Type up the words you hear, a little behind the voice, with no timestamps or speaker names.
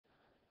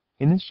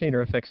In this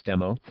ShaderFX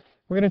demo,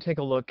 we're going to take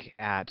a look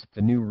at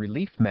the new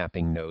relief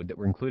mapping node that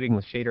we're including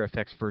with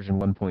ShaderFX version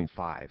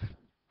 1.5.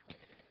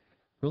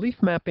 Relief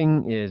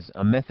mapping is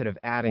a method of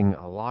adding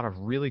a lot of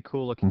really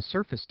cool looking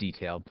surface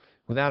detail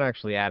without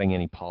actually adding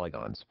any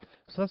polygons.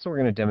 So that's what we're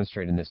going to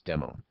demonstrate in this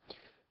demo. So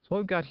what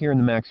we've got here in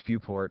the Max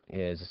viewport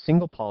is a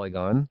single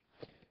polygon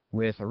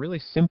with a really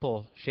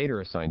simple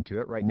shader assigned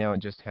to it. Right now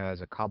it just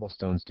has a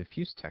cobblestone's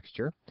diffuse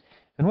texture.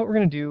 And what we're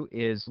going to do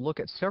is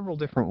look at several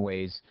different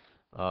ways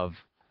of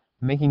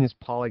making this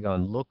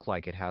polygon look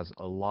like it has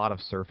a lot of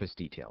surface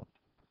detail.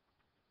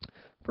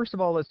 First of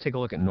all, let's take a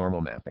look at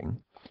normal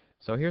mapping.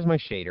 So here's my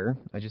shader.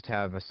 I just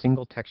have a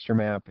single texture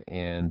map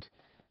and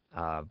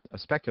a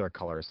specular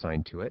color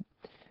assigned to it.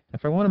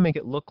 If I want to make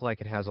it look like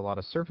it has a lot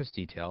of surface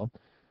detail,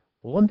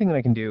 well, one thing that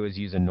I can do is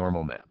use a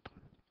normal map.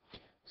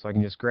 So I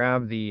can just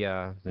grab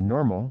the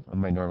normal of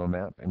my normal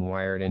map and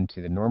wire it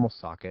into the normal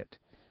socket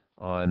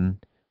on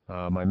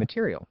my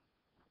material.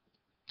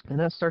 And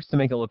that starts to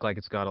make it look like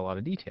it's got a lot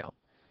of detail.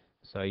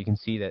 So you can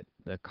see that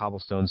the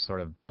cobblestones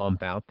sort of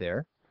bump out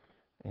there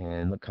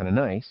and look kind of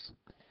nice.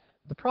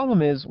 The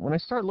problem is when I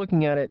start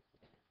looking at it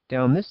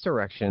down this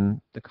direction,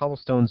 the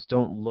cobblestones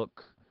don't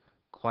look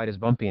quite as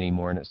bumpy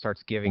anymore, and it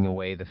starts giving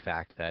away the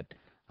fact that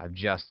I've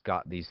just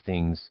got these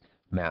things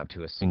mapped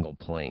to a single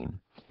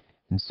plane.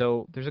 And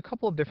so there's a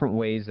couple of different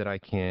ways that I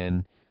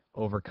can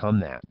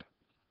overcome that.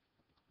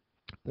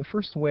 The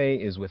first way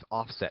is with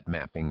offset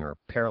mapping or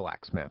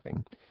parallax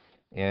mapping.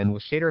 And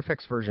with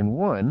ShaderFX version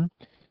 1,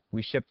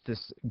 we shipped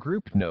this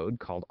group node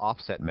called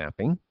offset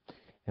mapping.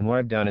 And what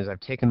I've done is I've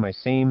taken my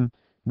same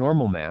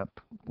normal map,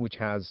 which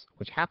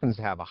happens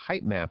to have a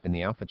height map in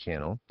the alpha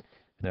channel,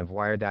 and I've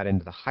wired that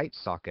into the height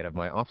socket of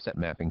my offset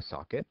mapping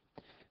socket.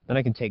 Then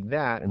I can take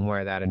that and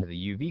wire that into the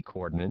UV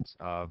coordinates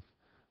of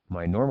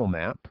my normal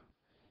map.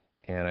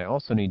 And I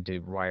also need to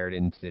wire it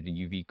into the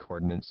UV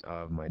coordinates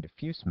of my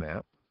diffuse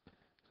map.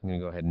 I'm going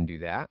to go ahead and do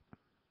that.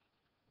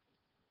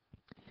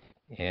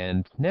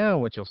 And now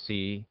what you'll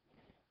see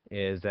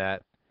is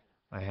that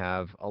I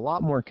have a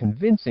lot more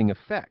convincing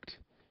effect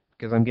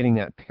because I'm getting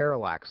that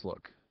parallax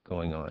look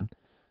going on.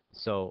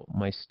 So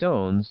my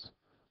stones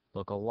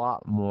look a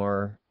lot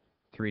more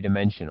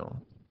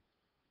three-dimensional.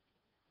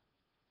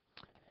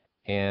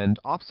 And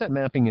offset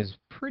mapping is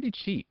pretty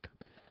cheap.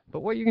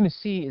 But what you're going to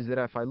see is that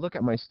if I look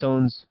at my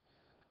stones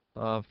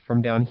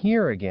from down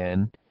here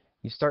again,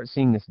 you start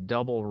seeing this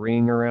double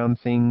ring around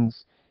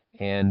things,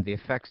 and the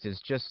effect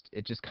is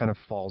it just kind of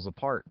falls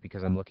apart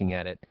because I'm looking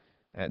at it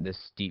at this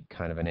steep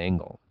kind of an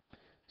angle.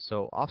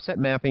 So offset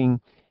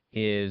mapping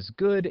is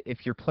good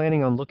if you're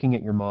planning on looking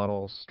at your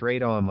model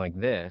straight on like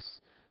this,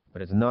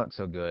 but it's not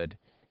so good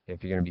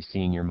if you're going to be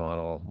seeing your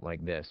model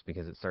like this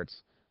because it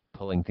starts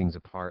pulling things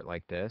apart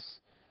like this,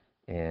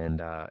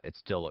 and it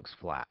still looks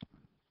flat.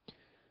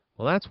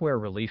 Well, that's where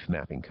relief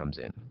mapping comes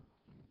in.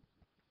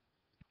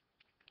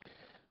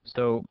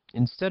 So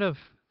instead of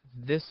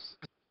this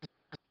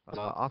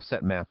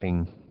offset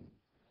mapping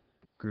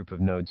group of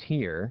nodes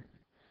here,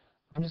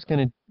 I'm just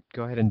going to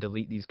go ahead and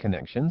delete these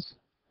connections.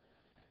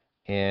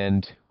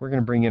 And we're going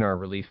to bring in our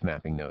relief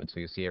mapping node. So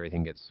you'll see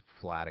everything gets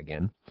flat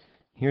again.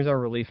 Here's our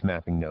relief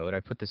mapping node. I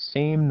put the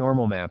same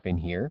normal map in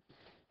here.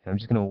 And I'm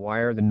just going to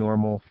wire the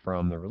normal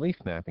from the relief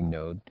mapping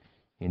node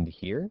into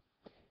here.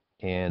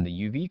 And the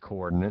UV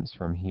coordinates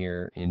from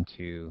here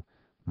into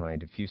my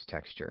diffuse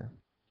texture.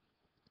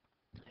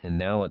 And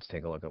now let's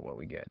take a look at what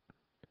we get.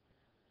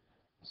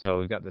 So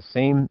we've got the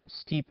same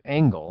steep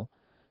angle,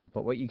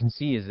 but what you can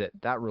see is that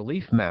that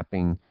relief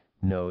mapping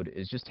node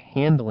is just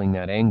handling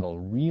that angle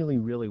really,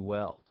 really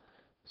well.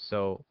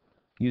 So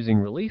using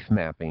relief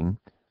mapping,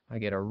 I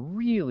get a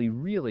really,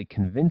 really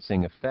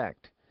convincing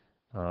effect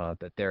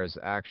that there's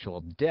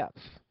actual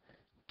depth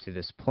to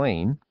this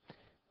plane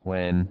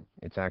when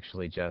it's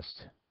actually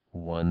just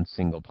one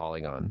single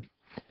polygon.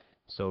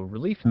 So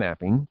relief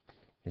mapping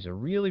is a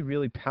really,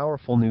 really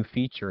powerful new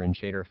feature in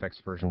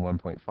ShaderFX version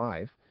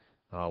 1.5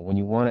 when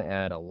you want to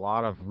add a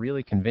lot of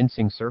really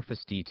convincing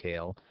surface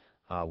detail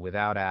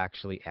without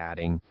actually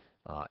adding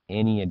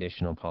any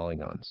additional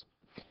polygons.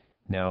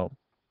 Now,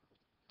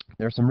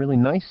 there are some really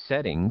nice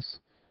settings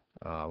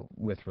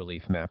with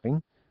relief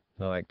mapping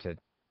that I'd like to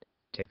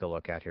take a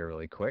look at here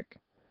really quick.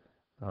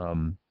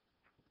 So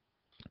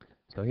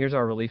here's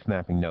our relief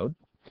mapping node.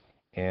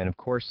 And of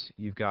course,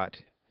 you've got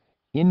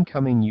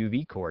incoming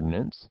UV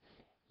coordinates.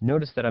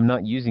 Notice that I'm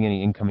not using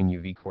any incoming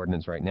UV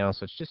coordinates right now,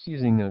 so it's just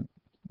using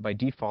by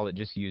default, it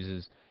just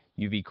uses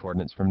UV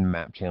coordinates from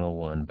map channel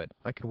 1, but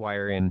I could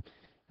wire in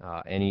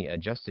any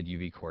adjusted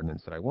UV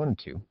coordinates that I wanted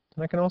to.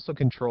 And I can also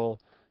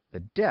control the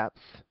depth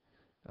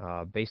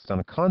based on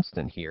a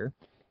constant here,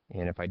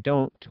 and if I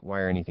don't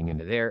wire anything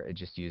into there, it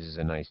just uses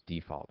a nice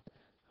default.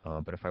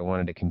 But if I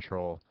wanted to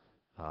control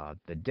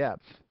the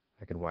depth,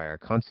 I could wire a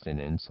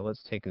constant in. So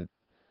let's take a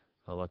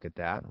look at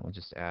that. We'll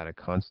just add a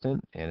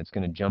constant, and it's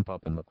going to jump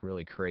up and look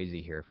really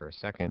crazy here for a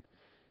second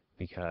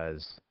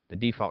because the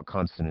default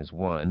constant is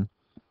 1,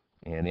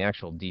 and the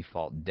actual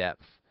default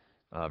depth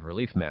of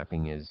relief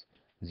mapping is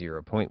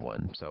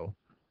 0.1. So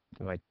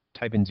if I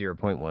type in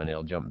 0.1,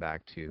 it'll jump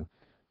back to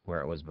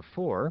where it was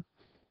before.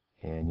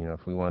 And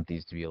if we want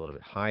these to be a little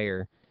bit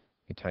higher,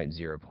 we type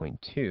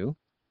 0.2,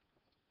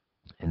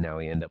 and now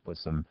we end up with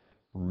some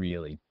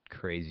really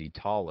crazy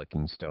tall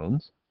looking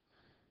stones.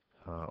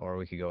 Or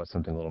we could go with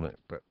something a little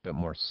bit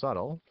more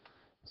subtle,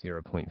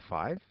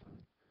 0.5,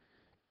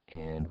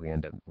 and we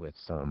end up with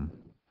some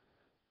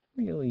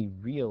really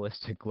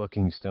realistic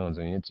looking stones.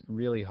 I mean, it's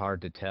really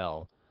hard to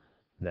tell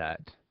that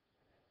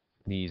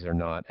these are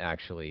not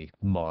actually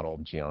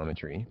modeled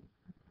geometry.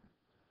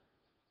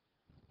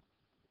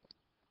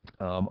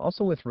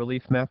 Also with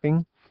relief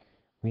mapping,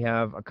 we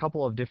have a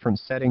couple of different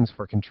settings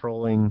for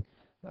controlling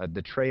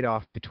the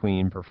trade-off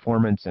between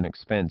performance and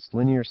expense.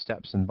 Linear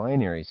steps and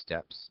binary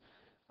steps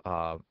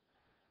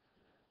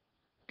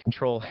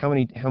control how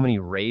many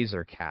rays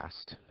are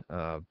cast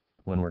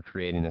when we're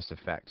creating this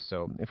effect.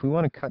 So if we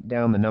want to cut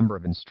down the number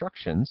of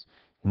instructions,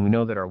 and we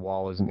know that our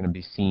wall isn't going to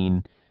be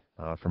seen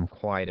from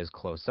quite as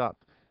close up,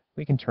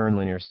 we can turn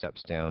linear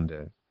steps down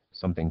to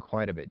something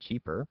quite a bit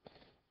cheaper,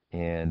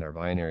 and our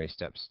binary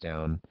steps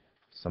down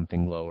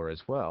something lower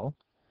as well.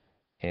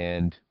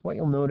 And what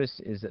you'll notice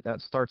is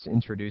that starts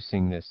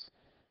introducing this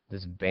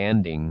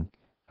banding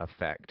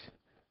effect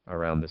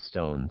around the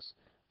stones.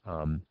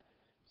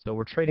 So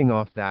we're trading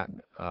off that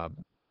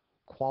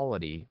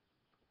quality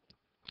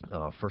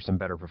for some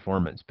better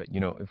performance. But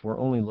if we're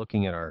only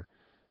looking at our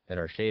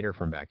shader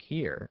from back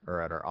here,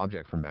 or at our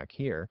object from back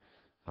here,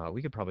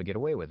 we could probably get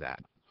away with that,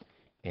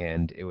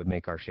 and it would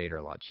make our shader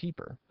a lot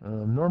cheaper.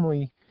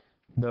 Normally,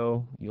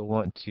 though, you'll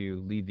want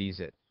to leave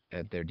these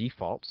at their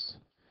defaults,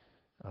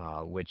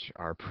 which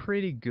are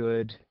pretty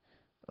good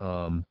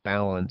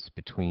balance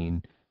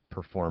between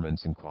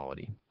performance and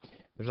quality.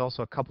 There's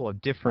also a couple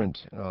of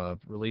different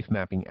relief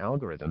mapping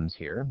algorithms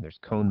here. There's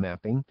cone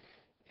mapping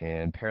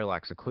and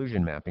parallax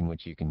occlusion mapping,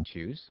 which you can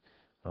choose.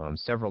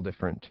 Several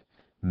different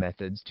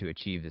methods to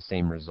achieve the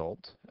same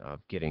result of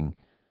getting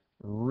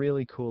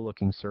really cool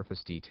looking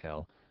surface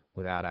detail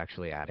without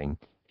actually adding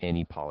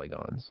any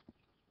polygons.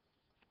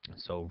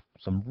 So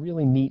some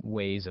really neat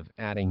ways of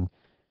adding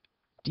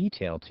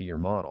detail to your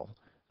model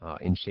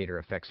in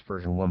ShaderFX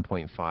version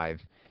 1.5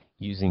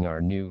 using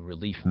our new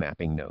relief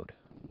mapping node.